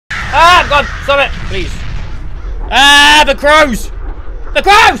Ah, God, stop it, please. Ah, the crows! The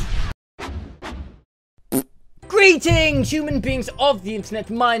crows! Greetings, human beings of the internet.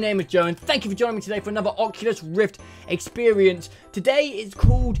 My name is Joe, and thank you for joining me today for another Oculus Rift experience. Today is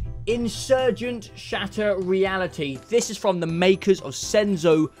called Insurgent Shatter Reality. This is from the makers of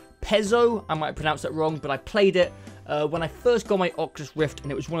Senzo Pezzo. I might pronounce that wrong, but I played it when I first got my Oculus Rift,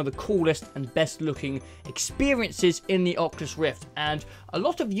 and it was one of the coolest and best looking experiences in the Oculus Rift. And a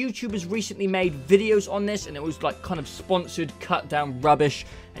lot of YouTubers recently made videos on this, and it was like kind of sponsored, cut down rubbish,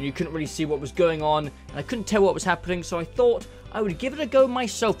 and you couldn't really see what was going on, and I couldn't tell what was happening, so I thought I would give it a go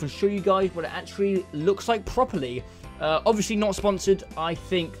myself and show you guys what it actually looks like properly. Obviously not sponsored. I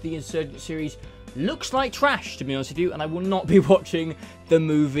think the Insurgent series looks like trash, to be honest with you, and I will not be watching the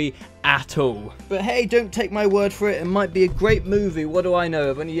movie at all. But hey, don't take my word for it. It might be a great movie. What do I know?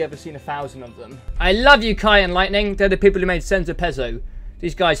 I've only ever seen 1,000 of them. I love you, Kai and Lightning. They're the people who made Senzo Pezzo.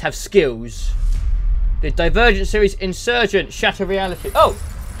 These guys have skills. The Divergent series, Insurgent, Shatter Reality. Oh!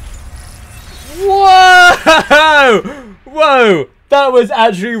 Whoa! Whoa! That was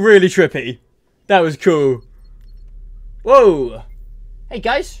actually really trippy. That was cool. Whoa! Hey,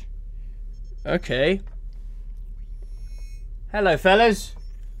 guys. Okay. Hello, fellas.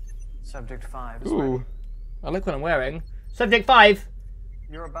 Subject 5 is Ooh. ready. I like what I'm wearing. Subject 5.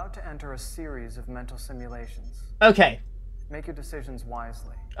 You're about to enter a series of mental simulations. Okay. Make your decisions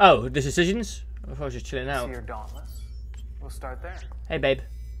wisely. Oh, the decisions? I thought I was just chilling out. See your dauntless. We'll start there. Hey, babe.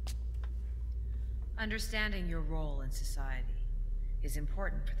 Understanding your role in society is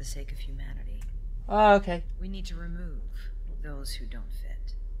important for the sake of humanity. Oh, okay. We need to remove those who don't fit.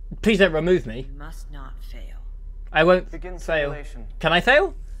 Please don't remove me. You must not fail. I won't Begin fail. simulation. Can I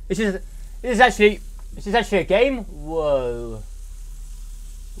fail? This is actually a game? Whoa.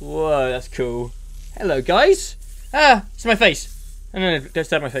 Whoa, that's cool. Hello, guys. Ah, it's my face. No, don't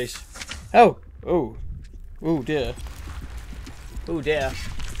stab my face. Oh. Oh. Oh, dear. Oh, dear.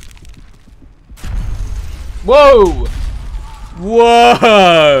 Whoa!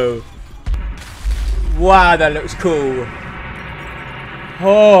 Whoa! Wow, that looks cool.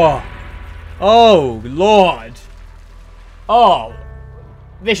 Oh. Oh, Lord. Oh.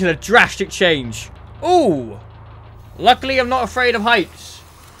 This is a drastic change. Ooh. Luckily, I'm not afraid of heights.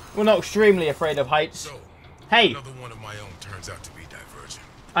 Well, not extremely afraid of heights. So, hey. another one of my own turns out to be Divergent.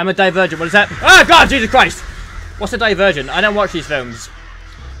 I'm a Divergent. What is that? Oh, God, Jesus Christ. What's a Divergent? I don't watch these films.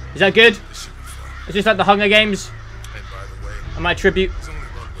 Is that good? This should be fun. Is this like the Hunger Games? And by the way, Am I tribute? there's only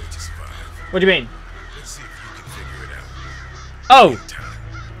one way to survive. What do you mean? Let's see if you can figure it out. Oh. Time.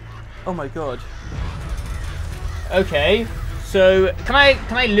 Oh my God. Okay. So can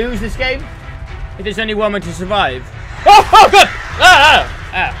I lose this game? If there's only one way to survive. Oh, oh God!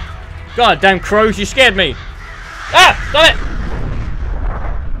 Ah! God damn crows! You scared me. Ah! Stop it!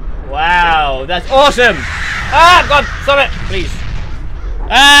 Wow, that's awesome! Ah! God! Stop it, please.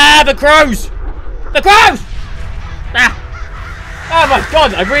 Ah! The crows! The crows! Ah! Oh my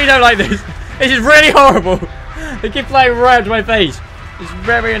God! I really don't like this. This is really horrible. They keep flying right up to my face. It's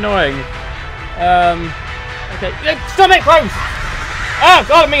very annoying. Okay. Stop it, crows! Oh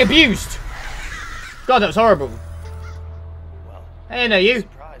God, I'm being abused. God, that was horrible. Well, Hey, no, you.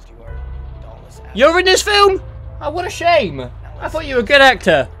 surprised you are dauntless as You're in this film? Oh, what a shame. I thought you were a good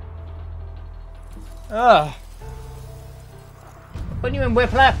actor. Ugh. When you in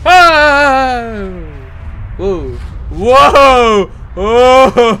Whiplash? Oh! Whoa. Whoa!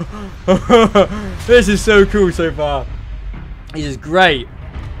 Oh! This is so cool so far. This is great.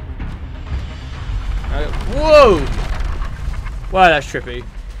 Whoa! Wow, that's trippy.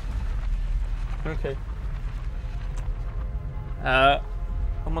 Okay.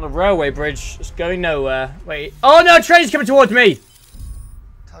 I'm on a railway bridge. It's going nowhere. Wait. Oh no, a train's coming towards me!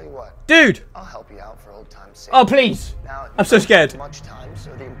 Tell you what, Dude! I'll help you out for old time's sake. Oh, please! Now, I'm so scared. Much time,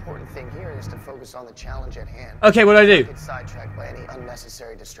 so the important thing here is to focus on the challenge at hand. Okay, what do I do? Don't get sidetracked by any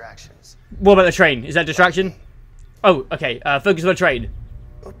unnecessary distractions. What about the train? Is that distraction? Oh, okay. Focus on the train.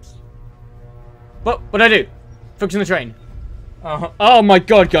 Oops. What do I do? Focus on the train. Oh my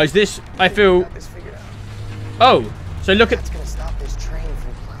God, guys! This I feel. Got this figured out. Oh, so look at. That's gonna stop this train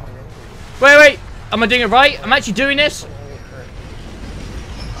from plowing into you. Wait. Am I doing it right? I'm actually doing this. It'll only hurt.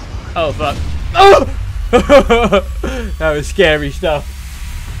 Oh fuck. Oh! That was scary stuff.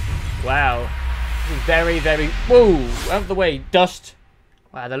 Wow. This is very, very. Whoa! Out of the way, dust.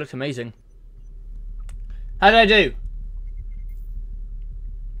 Wow, that looks amazing. How did I do?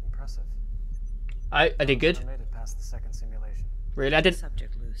 Impressive. I did good. I made it past the second simulation. Really, I didn't.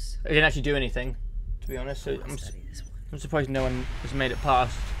 Subject loose. I didn't actually do anything, to be honest. So Study this one. I'm surprised no one has made it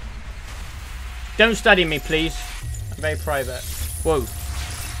past. Don't study me, please. I'm very private. Whoa.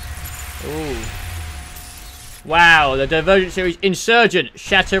 Ooh. Wow, the Divergent series Insurgent,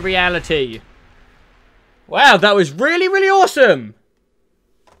 Shatter Reality. Wow, that was really, really awesome.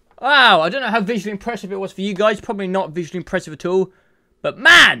 Wow, I don't know how visually impressive it was for you guys. Probably not visually impressive at all. But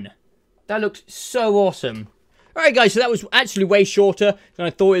man, that looked so awesome. Alright guys, so that was actually way shorter than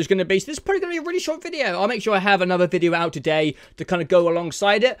I thought it was going to be. So this is probably going to be a really short video. I'll make sure I have another video out today to kind of go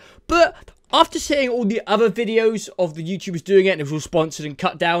alongside it. But after seeing all the other videos of the YouTubers doing it, and it was all sponsored and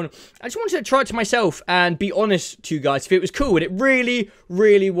cut down, I just wanted to try it to myself and be honest to you guys if it was cool. And it really,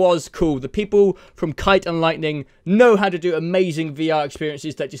 really was cool. The people from Kite and Lightning know how to do amazing VR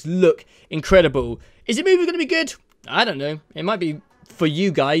experiences that just look incredible. Is the movie going to be good? I don't know. It might be for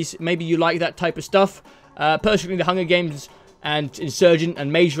you guys. Maybe you like that type of stuff. Personally, the Hunger Games and Insurgent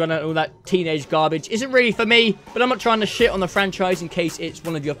and Maze Runner and all that teenage garbage isn't really for me, but I'm not trying to shit on the franchise in case it's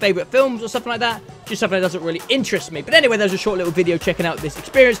one of your favourite films or something like that. Just something that doesn't really interest me. But anyway, there's a short little video checking out this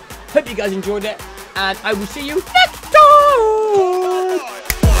experience. Hope you guys enjoyed it, and I will see you next time!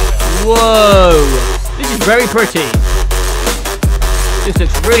 Whoa! This is very pretty. This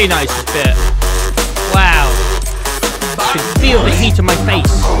looks really nice, this bit. Wow. I can feel the heat on my face.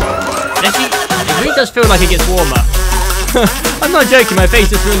 It really does feel like it gets warmer. I'm not joking, my face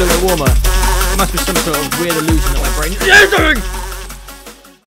does feel a little bit warmer. It must be some sort of weird illusion that my brain is doing.